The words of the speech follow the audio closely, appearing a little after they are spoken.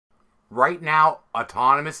Right now,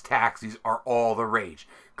 autonomous taxis are all the rage.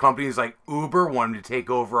 Companies like Uber want them to take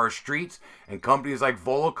over our streets, and companies like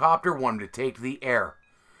Volocopter want them to take to the air.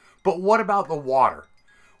 But what about the water?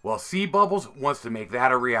 Well, SeaBubbles wants to make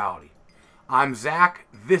that a reality. I'm Zach,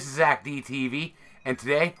 this is ZakDTV, and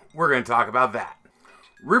today we're going to talk about that.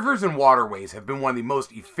 Rivers and waterways have been one of the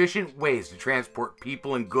most efficient ways to transport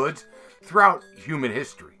people and goods throughout human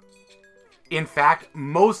history. In fact,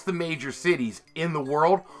 most of the major cities in the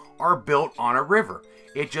world are built on a river.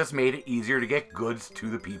 It just made it easier to get goods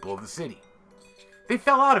to the people of the city. They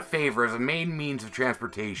fell out of favor as a main means of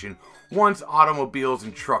transportation once automobiles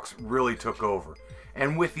and trucks really took over.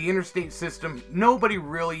 And with the interstate system, nobody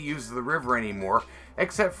really uses the river anymore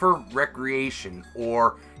except for recreation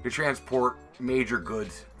or to transport major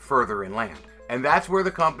goods further inland. And that's where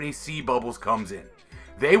the company SeaBubbles comes in.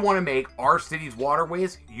 They want to make our city's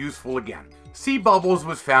waterways useful again. SeaBubbles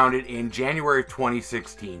was founded in January of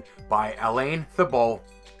 2016 by Alain Thibault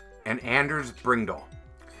and Anders Bringdahl.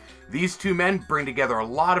 These two men bring together a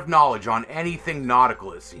lot of knowledge on anything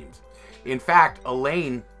nautical, it seems. In fact,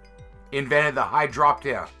 Alain invented the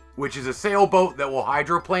Hydrofoil, which is a sailboat that will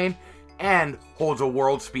hydroplane and holds a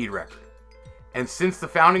world speed record. And since the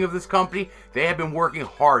founding of this company, they have been working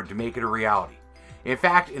hard to make it a reality. In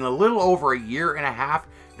fact, in a little over a year and a half,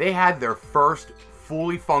 they had their first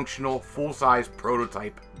fully functional, full-size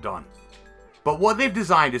prototype done. But what they've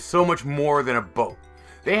designed is so much more than a boat.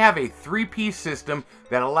 They have a three-piece system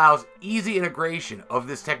that allows easy integration of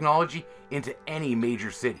this technology into any major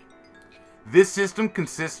city. This system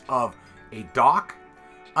consists of a dock,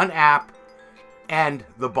 an app, and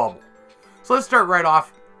the bubble. So let's start right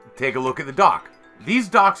off, take a look at the dock. These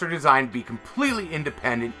docks are designed to be completely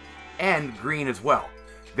independent and green as well.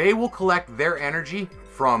 They will collect their energy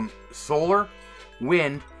from solar,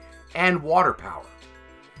 wind, and water power.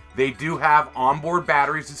 They do have onboard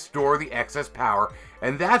batteries to store the excess power,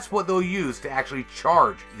 and that's what they'll use to actually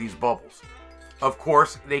charge these bubbles. Of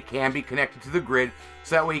course, they can be connected to the grid,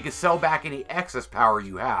 so that way you can sell back any excess power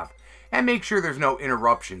you have, and make sure there's no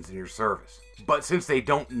interruptions in your service. But since they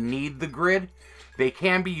don't need the grid, they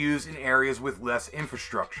can be used in areas with less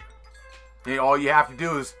infrastructure. And all you have to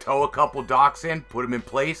do is tow a couple docks in, put them in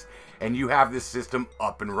place, and you have this system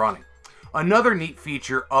up and running. Another neat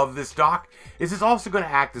feature of this dock is it's also going to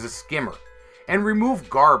act as a skimmer and remove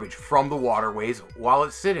garbage from the waterways while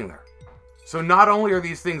it's sitting there. So not only are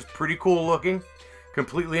these things pretty cool looking,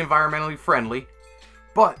 completely environmentally friendly,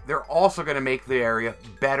 but they're also going to make the area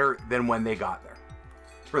better than when they got there.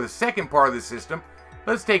 For the second part of the system,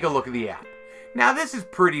 let's take a look at the app. Now this is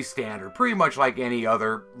pretty standard, pretty much like any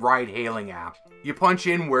other ride-hailing app. You punch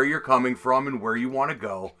in where you're coming from and where you want to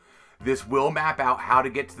go. This will map out how to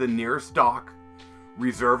get to the nearest dock,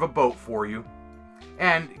 reserve a boat for you,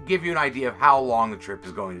 and give you an idea of how long the trip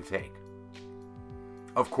is going to take.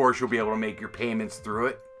 Of course, you'll be able to make your payments through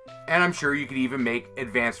it, and I'm sure you could even make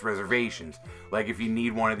advanced reservations, like if you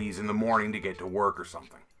need one of these in the morning to get to work or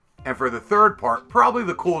something. And for the third part, probably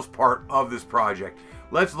the coolest part of this project,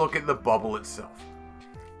 let's look at the bubble itself.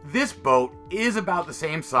 This boat is about the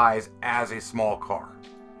same size as a small car.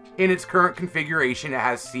 In its current configuration, it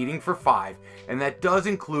has seating for 5, and that does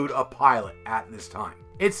include a pilot at this time.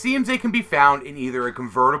 It seems they can be found in either a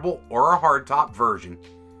convertible or a hardtop version.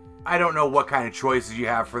 I don't know what kind of choices you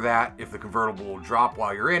have for that, if the convertible will drop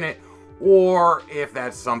while you're in it, or if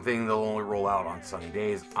that's something they'll only roll out on sunny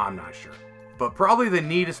days, I'm not sure. But probably the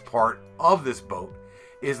neatest part of this boat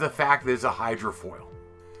is the fact that it's a hydrofoil.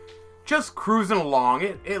 Just cruising along,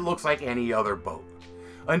 it looks like any other boat,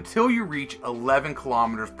 until you reach 11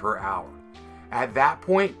 kilometers per hour. At that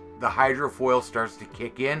point, the hydrofoil starts to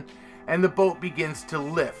kick in, and the boat begins to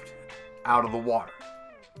lift out of the water.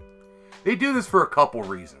 They do this for a couple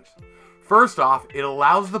reasons. First off, it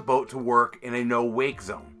allows the boat to work in a no-wake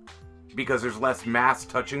zone. Because there's less mass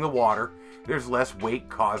touching the water, there's less wake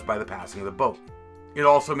caused by the passing of the boat. It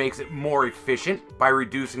also makes it more efficient by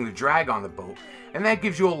reducing the drag on the boat, and that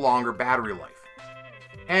gives you a longer battery life.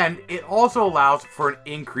 And it also allows for an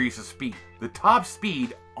increase of speed. The top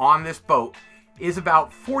speed on this boat is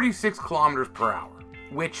about 46 kilometers per hour,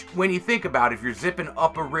 which, when you think about it, if you're zipping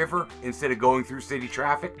up a river instead of going through city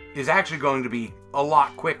traffic, is actually going to be a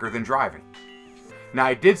lot quicker than driving. Now,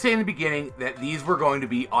 I did say in the beginning that these were going to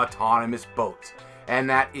be autonomous boats, and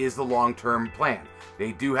that is the long-term plan.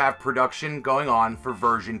 They do have production going on for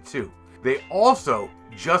version 2. They also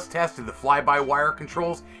just tested the fly-by-wire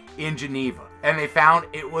controls in Geneve, and they found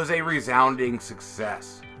it was a resounding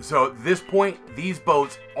success. So at this point, these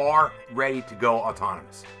boats are ready to go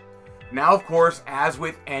autonomous. Now, of course, as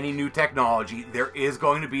with any new technology, there is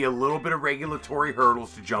going to be a little bit of regulatory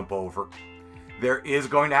hurdles to jump over. There is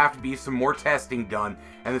going to have to be some more testing done,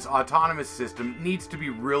 and this autonomous system needs to be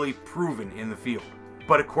really proven in the field.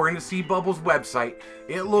 But according to SeaBubbles' website,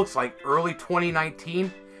 it looks like early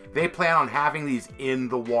 2019, they plan on having these in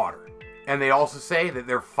the water. And they also say that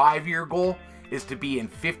their 5-year goal is to be in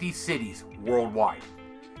 50 cities worldwide.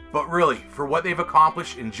 But really, for what they've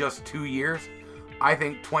accomplished in just 2 years, I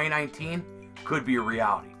think 2019 could be a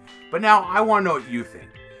reality. But now I want to know what you think.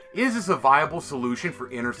 Is this a viable solution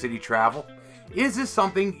for inner city travel? Is this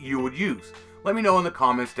something you would use? Let me know in the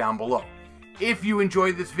comments down below. If you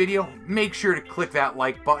enjoyed this video, make sure to click that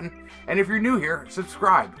like button. And if you're new here,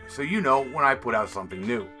 subscribe so you know when I put out something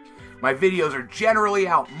new. My videos are generally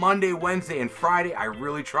out Monday, Wednesday, and Friday. I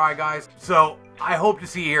really try, guys. So I hope to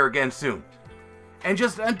see you here again soon. And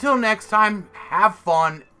just until next time, have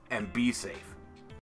fun and be safe.